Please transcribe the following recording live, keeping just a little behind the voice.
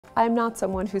I'm not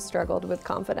someone who struggled with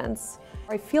confidence.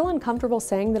 I feel uncomfortable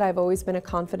saying that I've always been a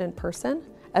confident person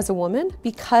as a woman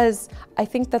because I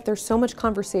think that there's so much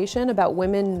conversation about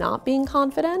women not being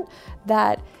confident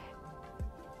that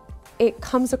it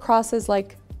comes across as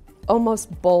like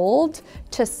almost bold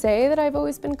to say that I've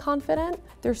always been confident.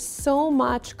 There's so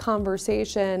much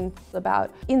conversation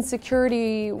about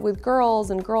insecurity with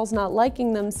girls and girls not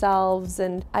liking themselves,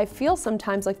 and I feel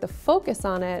sometimes like the focus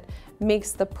on it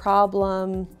makes the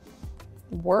problem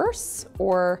worse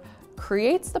or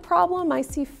creates the problem. I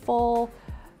see full,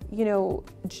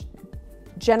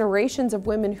 generations of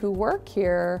women who work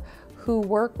here who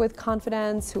work with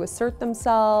confidence, who assert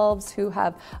themselves, who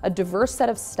have a diverse set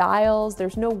of styles.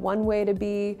 There's no one way to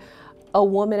be a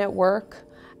woman at work.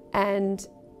 And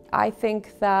I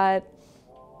think that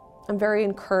I'm very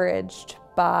encouraged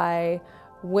by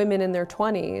women in their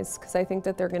 20s because I think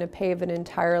that they're going to pave an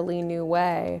entirely new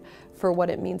way for what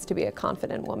it means to be a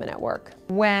confident woman at work.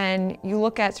 When you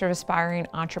look at sort of aspiring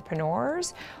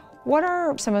entrepreneurs, what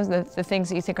are some of the things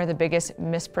that you think are the biggest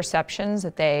misperceptions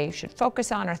that they should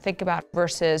focus on or think about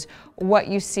versus what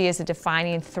you see as a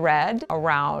defining thread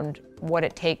around what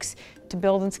it takes to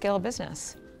build and scale a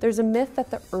business? There's a myth that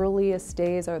the earliest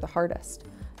days are the hardest.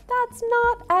 That's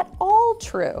not at all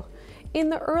true. In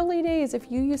the early days,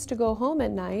 if you used to go home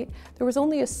at night, there was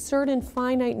only a certain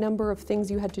finite number of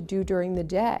things you had to do during the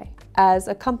day. As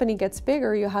a company gets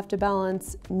bigger, you have to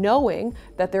balance knowing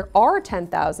that there are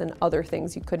 10,000 other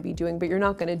things you could be doing, but you're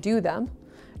not going to do them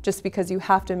just because you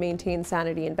have to maintain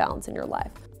sanity and balance in your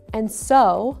life. And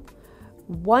so,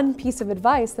 one piece of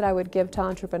advice that I would give to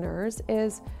entrepreneurs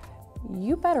is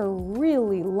you better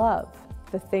really love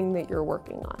the thing that you're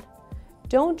working on.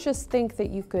 Don't just think that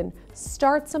you can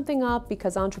start something up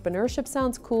because entrepreneurship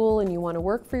sounds cool and you want to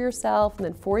work for yourself and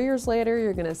then 4 years later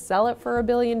you're going to sell it for $1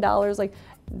 billion. Like,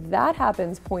 that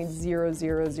happens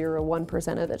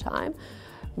 0.0001% of the time.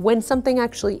 When something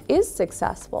actually is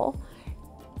successful,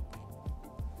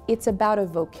 it's about a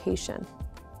vocation.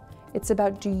 It's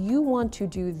about, do you want to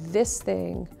do this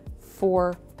thing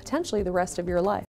for potentially the rest of your life?